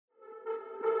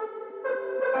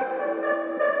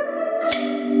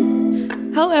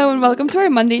Hello and welcome to our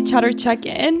Monday Chatter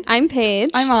Check-In. I'm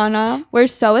Paige. I'm Anna. We're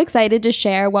so excited to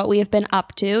share what we have been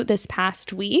up to this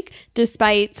past week.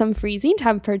 Despite some freezing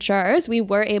temperatures, we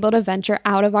were able to venture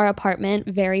out of our apartment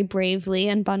very bravely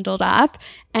and bundled up,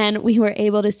 and we were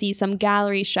able to see some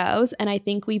gallery shows, and I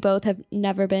think we both have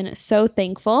never been so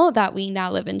thankful that we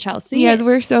now live in Chelsea. Yes,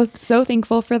 we're so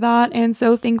thankful for that, and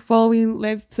so thankful we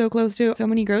live so close to so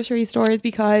many grocery stores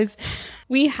because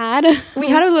we had a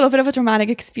little bit of a traumatic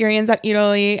experience at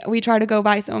Italy. We tried to go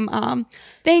buy some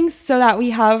things so that we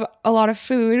have a lot of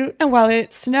food while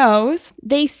it snows.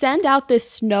 They send out this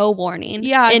snow warning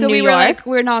so New we were York. like,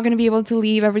 we're not going to be able to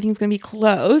leave. Everything's going to be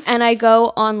closed. And I go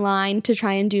online to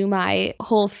try and do my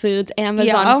Whole Foods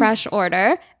Amazon Fresh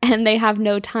order, and they have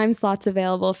no time slots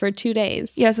available for 2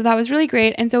 days. Yeah, so that was really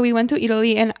great. And so we went to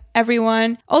Italy, and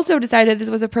everyone also decided this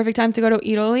was a perfect time to go to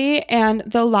Italy. And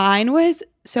the line was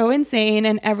so insane,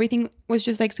 and everything was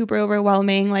just like super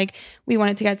overwhelming. Like, we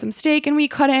wanted to get some steak and we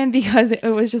couldn't because it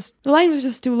was just, the line was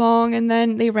just too long, and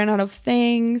then they ran out of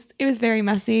things. It was very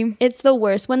messy. It's the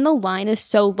worst when the line is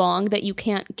so long that you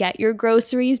can't get your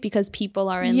groceries because people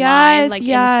are in line in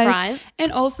front.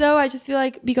 And also I just feel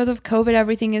like because of COVID,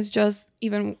 everything is just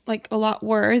even like a lot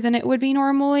worse than it would be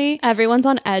normally. Everyone's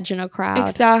on edge in a crowd.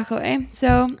 Exactly.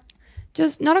 So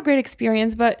just not a great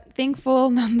experience, but thankful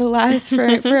nonetheless for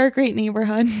a great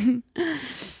neighborhood.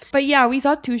 But yeah, we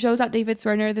saw 2 shows at David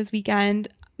Zwirner this weekend.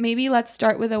 Maybe let's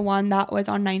start with the one that was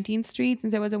on 19th Street,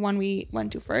 since it was the one we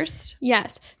went to first.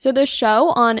 Yes. So the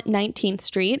show on 19th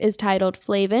Street is titled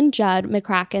Flavin, Judd,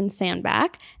 McCracken,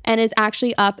 Sandback, and is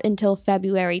actually up until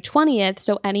February 20th.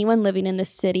 So anyone living in the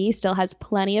city still has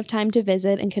plenty of time to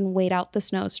visit and can wait out the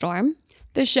snowstorm.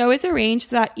 The show is arranged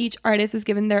so that each artist is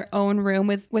given their own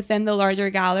room within the larger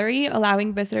gallery,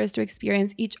 allowing visitors to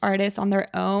experience each artist on their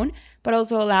own, but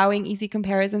also allowing easy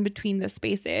comparison between the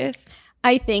spaces.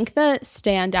 I think the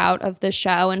standout of the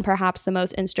show and perhaps the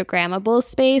most Instagrammable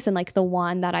space, and like the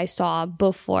one that I saw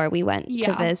before we went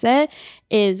to visit,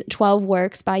 is 12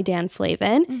 Works by Dan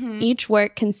Flavin. Mm-hmm. Each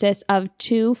work consists of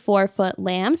 2 4-foot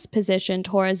lamps positioned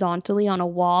horizontally on a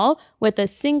wall with a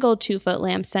single 2-foot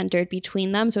lamp centered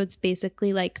between them. So it's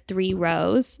basically like 3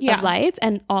 rows of lights,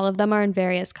 and all of them are in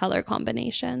various color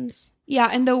combinations. Yeah,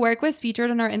 and the work was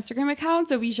featured on our Instagram account,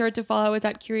 so be sure to follow us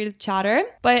at Curated Chatter.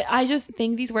 But I just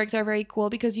think these works are very cool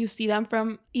because you see them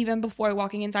from even before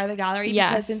walking inside the gallery.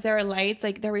 Yes. Because since there are lights,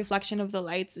 like the reflection of the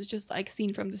lights is just like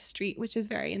seen from the street, which is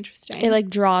very interesting. It like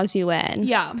draws you in.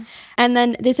 Yeah. And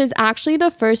then this is actually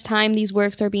the first time these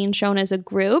works are being shown as a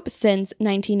group since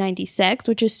 1996,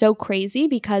 which is so crazy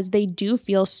because they do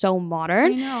feel so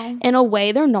modern. I know. In a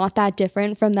way, they're not that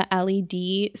different from the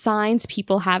LED signs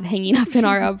people have hanging up in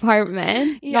our apartment.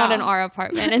 Not in our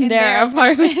apartment, in their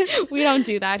apartment. We don't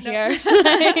do that here.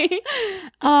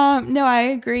 No, I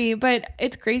agree. But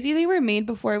it's crazy they were made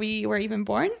before we were even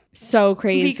born. So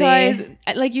crazy. Because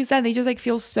like you said, they just like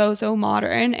feel so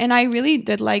modern. And I really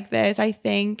did like this. I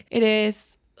think it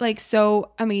is like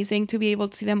so amazing to be able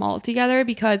to see them all together,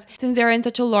 because since they're in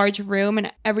such a large room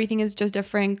and everything is just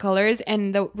different colors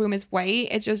and the room is white,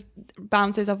 it just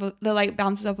the light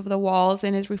bounces off of the walls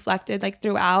and is reflected like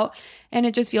throughout, and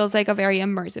it just feels like a very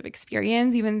immersive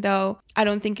experience, even though I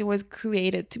don't think it was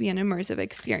created to be an immersive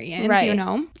experience, right? You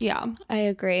know? Yeah, I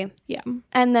agree. Yeah.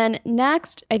 And then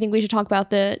next, I think we should talk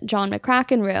about the John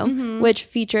McCracken room, which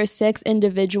features 6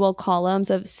 individual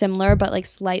columns of similar but like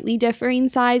slightly differing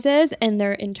sizes, and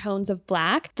they're in tones of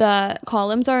black. The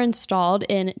columns are installed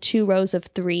in 2 rows of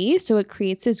 3, so it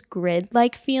creates this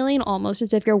grid-like feeling, almost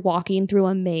as if you're walking through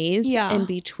a maze in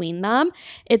between them.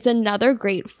 It's another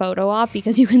great photo op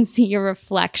because you can see your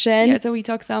reflection. Yeah, so we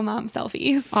took some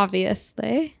selfies.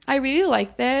 Obviously. I really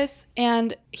like this,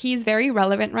 and he's very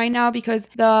relevant right now because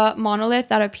the monolith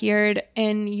that appeared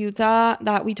in Utah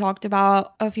that we talked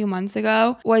about a few months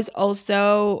ago was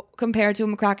also compared to a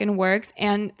McCracken works,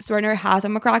 and Zwirner has a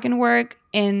McCracken work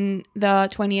in the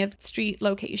 20th Street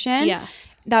location.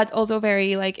 Yes. That's also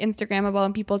very like Instagrammable,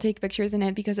 and people take pictures in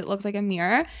it because it looks like a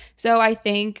mirror. So I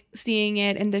think seeing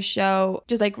it in the show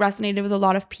just like resonated with a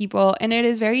lot of people, and it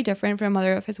is very different from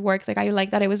other of his works. Like I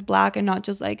like that it was black and not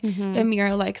just like the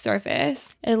mirror like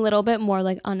surface. A little bit more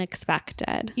like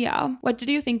unexpected. Yeah. What did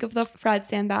you think of the Fred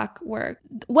Sandback work?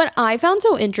 What I found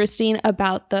so interesting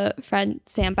about the Fred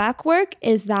Sandback work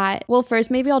is that, well,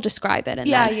 first maybe I'll describe it.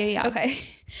 Yeah. Okay.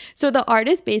 So the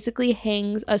artist basically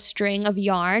hangs a string of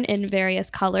yarn in various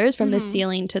colors from the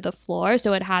ceiling to the floor.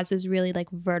 So it has this really like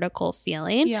vertical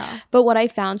feeling. Yeah. But what I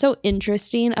found so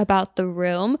interesting about the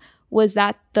room was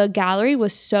that the gallery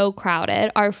was so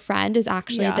crowded. Our friend is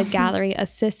actually the gallery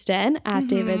assistant at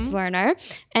David Zwirner,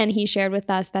 and he shared with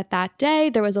us that day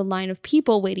there was a line of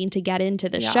people waiting to get into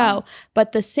the show,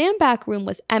 but the Sandbach room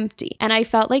was empty, and I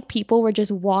felt like people were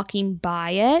just walking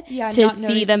by it to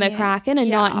see the McCracken and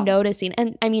not noticing.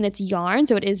 And I mean, it's yarn,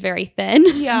 so it is very thin,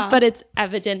 but it's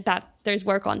evident that there's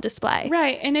work on display.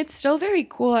 Right. And it's still very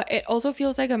cool. It also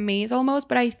feels like a maze almost,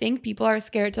 but I think people are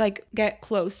scared to like get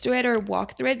close to it or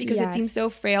walk through it because it seems so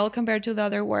frail compared to the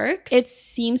other works. It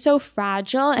seems so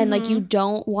fragile and like you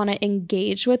don't want to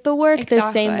engage with the work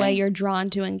the same way you're drawn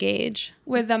to engage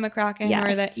with the McCracken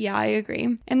or the I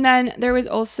agree. And then there was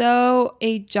also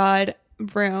a Judd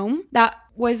room that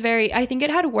was I think it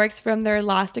had works from their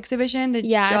last exhibition, the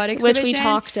Judd exhibition, which we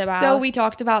talked about. So we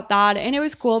talked about that, and it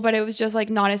was cool, but it was just like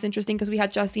not as interesting because we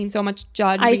had just seen so much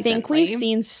Judd recently. I think we've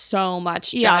seen so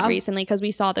much Judd recently because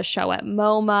we saw the show at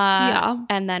MoMA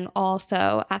and then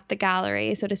also at the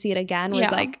gallery. So to see it again was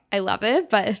like, I love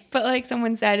it. But like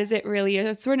someone said, is it really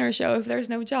a Zwirner show if there's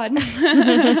no Judd?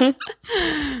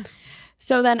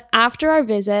 So then after our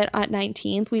visit at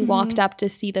 19th, we walked up to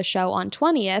see the show on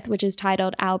 20th, which is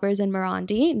titled Albers and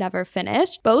Morandi, Never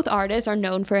Finished. Both artists are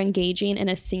known for engaging in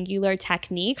a singular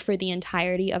technique for the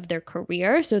entirety of their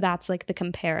career. So that's like the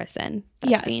comparison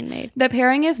that's being made. The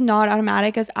pairing is not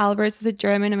automatic as Albers is a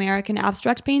German-American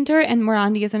abstract painter and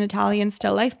Morandi is an Italian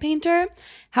still life painter.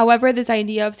 However, this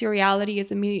idea of seriality is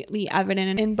immediately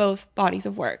evident in both bodies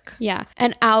of work. Yeah.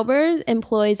 And Albers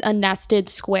employs a nested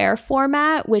square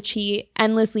format, which he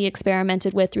endlessly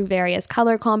experimented with through various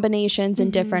color combinations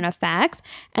and different effects.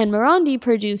 And Morandi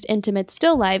produced intimate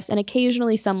still lifes and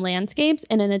occasionally some landscapes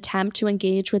in an attempt to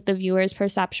engage with the viewer's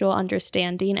perceptual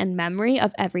understanding and memory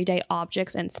of everyday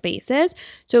objects and spaces.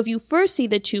 So if you first see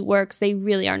the two works, they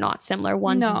really are not similar.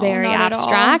 One's very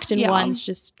abstract and one's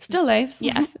just still lifes.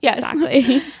 Yes,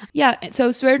 exactly. So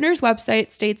Zwirner's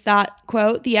website states that,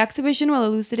 quote, the exhibition will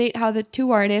elucidate how the two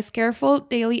artists' careful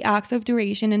daily acts of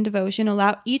duration and devotion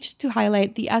allow each to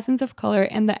highlight the essence of color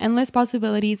and the endless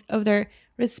possibilities of their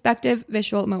respective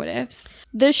visual motives.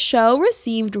 The show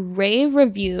received rave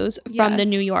reviews from The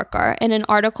New Yorker. In an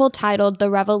article titled The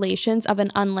Revelations of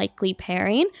an Unlikely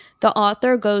Pairing, the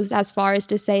author goes as far as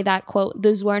to say that, quote, the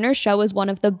Zwirner show is one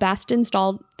of the best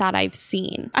installed that I've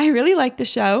seen. I really like the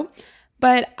show,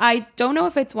 but I don't know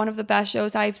if it's one of the best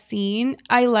shows I've seen.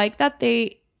 I like that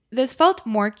this felt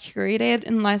more curated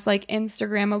and less like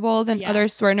Instagrammable than other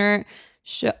Zwirner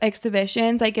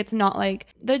exhibitions. Like it's not like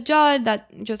the Judd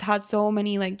that just had so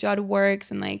many like Judd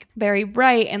works and like very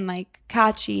bright and like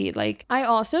catchy. Like I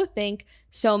also think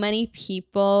so many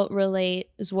people relate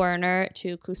Zwirner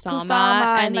to Kusama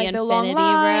and the Infinity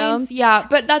Room. Yeah,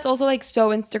 but that's also like so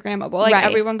Instagrammable. Like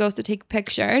everyone goes to take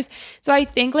pictures. So I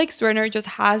think like Zwirner just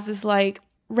has this like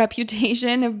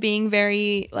reputation of being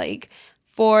very like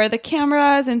for the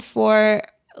cameras and for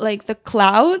like the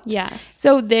clout. Yes.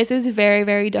 So this is very,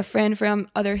 very different from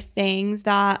other things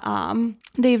that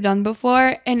they've done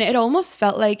before. And it almost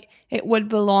felt like it would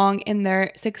belong in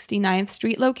their 69th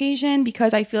Street location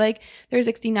because I feel like their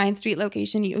 69th Street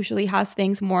location usually has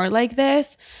things more like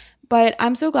this. But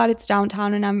I'm so glad it's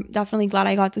downtown and I'm definitely glad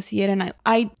I got to see it. And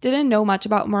I didn't know much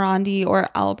about Morandi or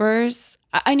Albers.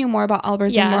 I knew more about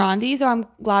Albers than Morandi, so I'm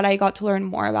glad I got to learn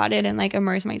more about it and like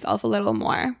immerse myself a little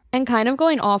more. And kind of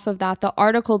going off of that, the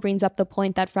article brings up the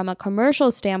point that from a commercial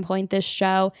standpoint, this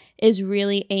show is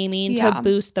really aiming to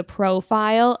boost the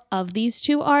profile of these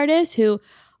two artists who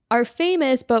are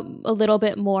famous, but a little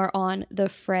bit more on the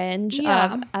fringe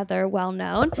of other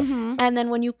well-known. And then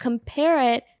when you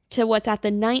compare it to what's at the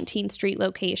 19th Street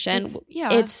location,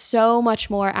 it's so much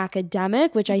more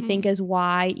academic, which I think is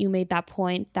why you made that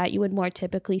point that you would more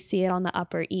typically see it on the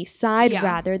Upper East Side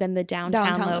rather than the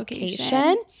downtown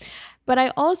location. But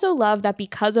I also love that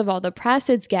because of all the press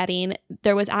it's getting,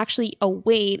 there was actually a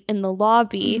wait in the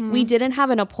lobby. We didn't have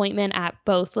an appointment at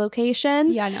both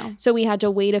locations. So we had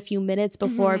to wait a few minutes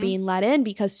before being let in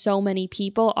because so many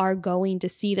people are going to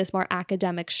see this more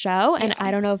academic show. And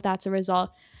I don't know if that's a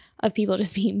result of people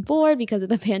just being bored because of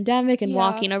the pandemic and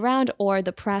walking around, or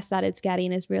the press that it's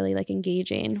getting is really like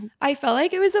engaging. I felt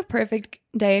like it was a perfect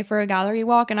day for a gallery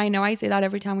walk, and I know I say that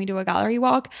every time we do a gallery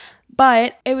walk,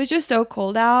 but it was just so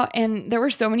cold out and there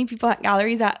were so many people at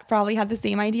galleries that probably had the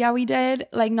same idea we did,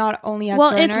 like not only at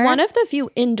Zwirner. It's one of the few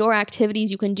indoor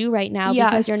activities you can do right now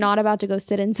because you're not about to go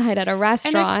sit inside at a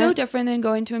restaurant. And it's so different than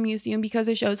going to a museum because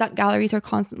it shows that galleries are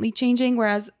constantly changing,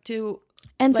 whereas to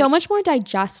And so much more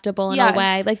digestible in a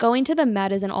way. Like going to the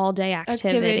Met is an all-day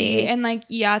activity. And like,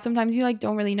 sometimes you like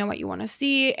don't really know what you want to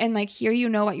see. And like here you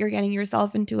know what you're getting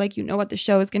yourself into. Like you know what the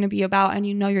show is going to be about and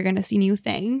you know you're going to see new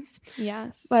things.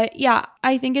 Yes. But yeah,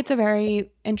 I think it's a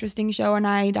very interesting show and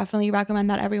I definitely recommend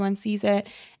that everyone sees it.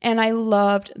 And I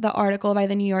loved the article by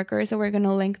the New Yorker. So we're going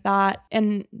to link that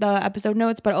in the episode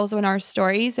notes, but also in our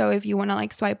story. So if you want to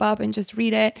like swipe up and just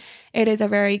read it, it is a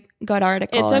very good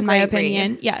article in my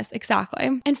opinion. Yes,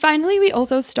 exactly. And finally, we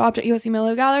also stopped at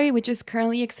Yosemite Gallery, which is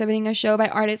currently exhibiting a show by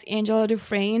artist Angela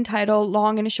Dufresne titled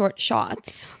Long and Short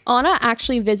Shots. Anna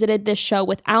actually visited this show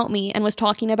without me and was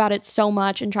talking about it so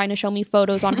much and trying to show me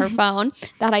photos on her phone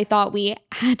that I thought we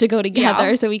had to go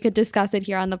together so we could discuss it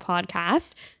here on the podcast.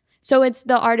 So it's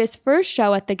the artist's first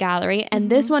show at the gallery, and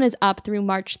this one is up through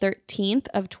March 13th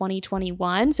of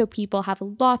 2021, so people have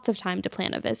lots of time to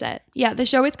plan a visit. Yeah, the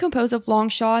show is composed of long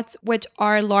shots, which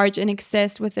are large and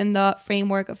exist within the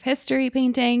framework of history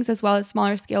paintings, as well as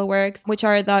smaller scale works, which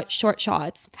are the short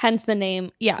shots. Hence the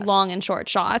name, Long and Short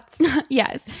Shots.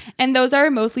 Yes, and those are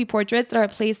mostly portraits that are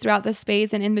placed throughout the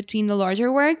space and in between the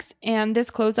larger works, and this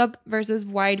close-up versus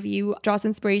wide view draws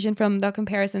inspiration from the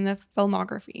comparison of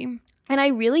filmography. And I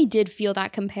really did feel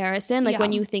that comparison. Like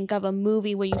when you think of a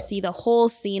movie where you see the whole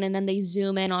scene and then they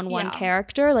zoom in on one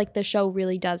character, like the show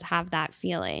really does have that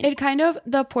feeling.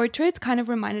 The portraits kind of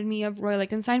reminded me of Roy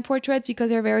Lichtenstein portraits because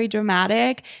they're very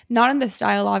dramatic. Not in the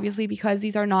style, obviously, because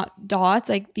these are not dots.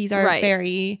 Like these are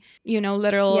very,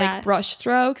 literal like brush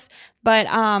strokes. But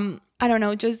I don't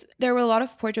know, just there were a lot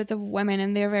of portraits of women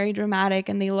and they're very dramatic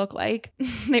and they look like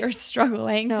they're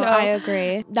struggling. No, I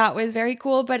agree. That was very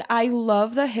cool. But I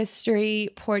love the history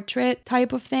portrait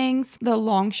type of things, the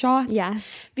long shots.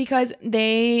 Yes. Because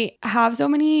they have so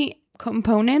many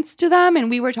components to them.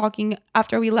 And we were talking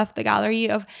after we left the gallery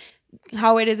of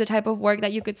how it is a type of work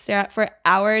that you could stare at for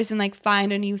hours and like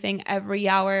find a new thing every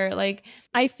hour. Like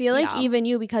I feel like even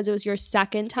you, because it was your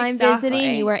second time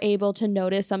visiting, you were able to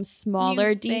notice some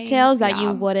smaller details that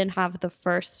you wouldn't have the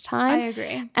first time. I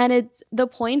agree. And it's the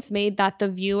points made that the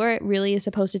viewer really is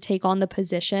supposed to take on the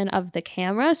position of the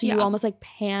camera. So you almost like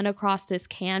pan across this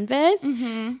canvas.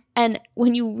 Mm-hmm. And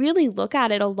when you really look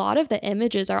at it, a lot of the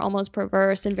images are almost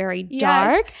perverse and very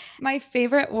dark. My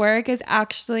favorite work is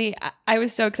actually, I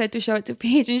was so excited to show it to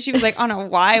Paige and she was like, Anna,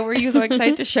 why were you so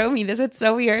excited to show me this? It's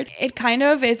so weird. It kind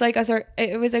of is like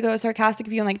it was like a sarcastic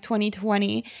view in like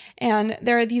 2020. And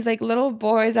there are these like little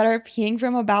boys that are peeing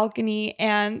from a balcony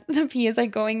and the pee is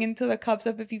like going into the cups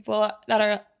of the people that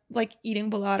are like eating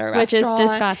below at a restaurant. Which is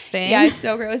disgusting. Yeah, it's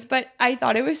so gross. But I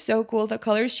thought it was so cool. The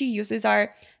colors she uses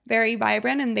are very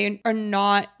vibrant and they are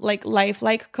not like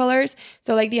lifelike colors.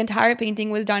 So like the entire painting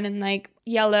was done in like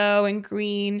yellow and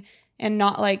green and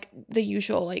not like the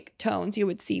usual like tones you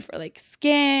would see for like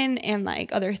skin and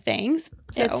like other things.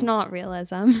 So, it's not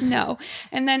realism. No.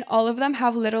 And then all of them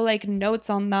have little like notes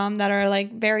on them that are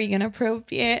like very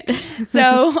inappropriate.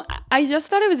 So I just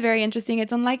thought it was very interesting.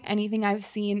 It's unlike anything I've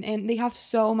seen. And they have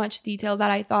so much detail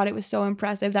that I thought it was so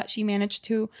impressive that she managed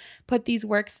to put these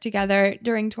works together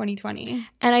during 2020.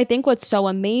 And I think what's so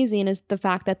amazing is the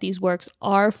fact that these works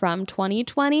are from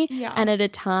 2020 and at a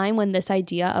time when this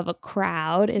idea of a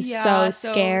crowd is so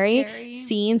scary.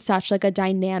 Seeing such like a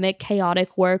dynamic,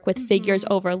 chaotic work with figures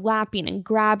overlapping and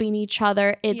grabbing each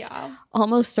other, it's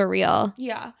almost surreal.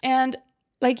 Yeah. And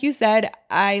like you said,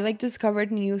 I like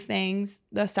discovered new things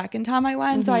the second time I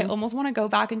went. So I almost want to go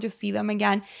back and just see them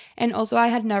again. And also I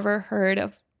had never heard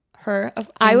of her,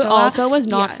 of Angela. I also was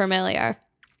not familiar.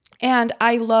 And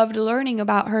I loved learning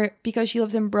about her because she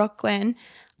lives in Brooklyn.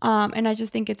 And I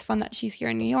just think it's fun that she's here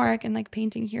in New York and like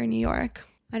painting here in New York.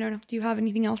 I don't know. Do you have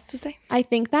anything else to say? I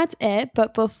think that's it.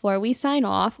 But before we sign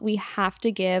off, we have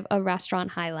to give a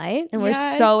restaurant highlight. And we're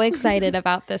so excited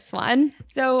about this one.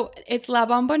 So it's La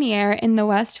Bonbonniere in the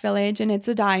West Village and it's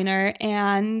a diner.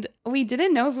 And we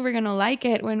didn't know if we were going to like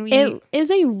it when we... It is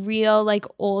a real like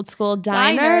old school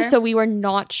diner. So we were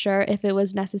not sure if it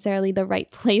was necessarily the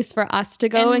right place for us to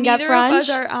go and get brunch. Neither of us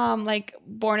are like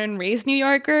born and raised New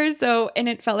Yorkers. So, and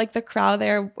it felt like the crowd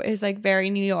there is like very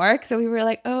New York. So we were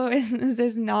like, oh, is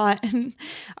this not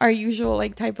our usual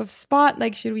like type of spot?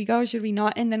 Like, should we go? Should we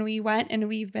not? And then we went and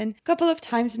we've been a couple of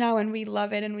times now and we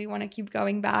love it and we want to keep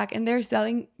going back. And they're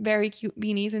selling very cute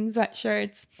beanies and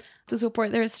sweatshirts to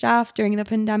support their staff during the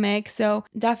pandemic. So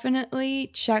definitely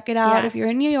check it out if you're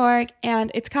in New York,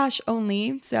 and it's cash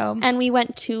only. So, and we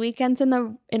went 2 weekends in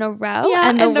a row,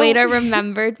 and the waiter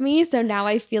remembered me. So now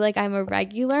I feel like I'm a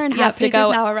regular and have to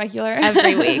go now a regular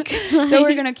every week. So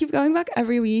we're gonna keep going back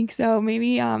every week. So maybe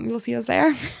you'll see us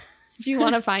there. if you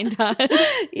want to find us.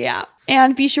 Yeah.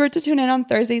 And be sure to tune in on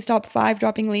Thursday's Top 5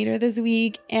 dropping later this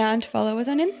week, and follow us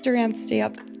on Instagram to stay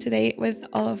up to date with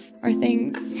all of our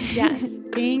things. Yes.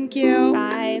 Thank you.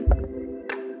 Bye.